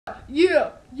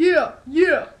yeah, yeah,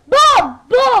 yeah. Boom,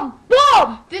 boom,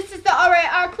 boom. This is the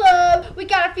RARclubb. We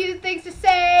got a few things to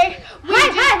say. We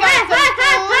just got some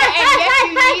food, and yes,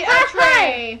 you need a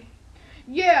tray.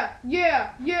 Yeah,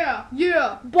 yeah, yeah,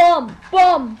 yeah. Boom,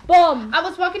 boom, boom. I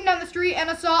was walking down the street and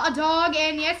I saw a dog,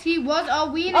 and yes, he was a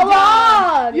wiener A dog.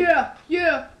 log. Yeah,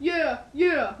 yeah, yeah,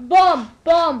 yeah. Boom,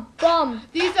 boom, boom.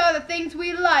 These are the things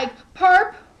we like.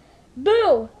 Perp.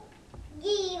 Boo.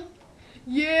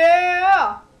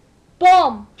 Yeah.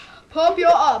 Boom. Pump you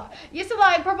up. Yes, I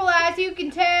like purple eyes. You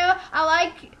can tell. I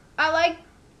like.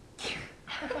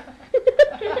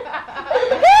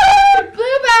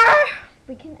 Bluebird.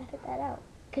 We can edit that out.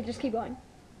 Okay, just keep going.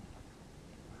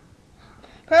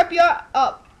 Perp you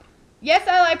up. Yes,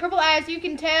 I like purple eyes. You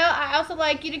can tell. I also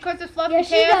like unicorns with fluffy Yes,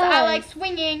 she tails. does. I like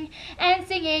swinging and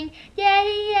singing. Yeah,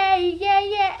 yeah, yeah,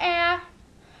 yeah.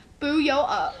 Boo yo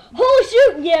up. Holy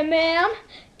shoot, yeah, ma'am.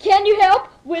 Can you help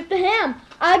with the ham?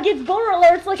 I get boner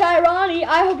alerts like irony.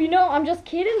 I hope you know I'm just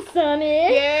kidding,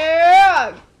 Sonny.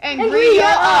 Yeah. And green yo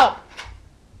up.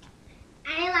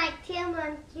 I like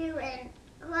Timberland too and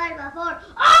Clyde before.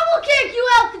 I will kick you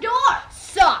out the door.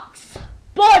 Sucks.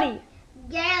 Buddy.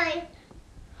 Gary.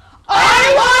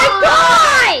 I like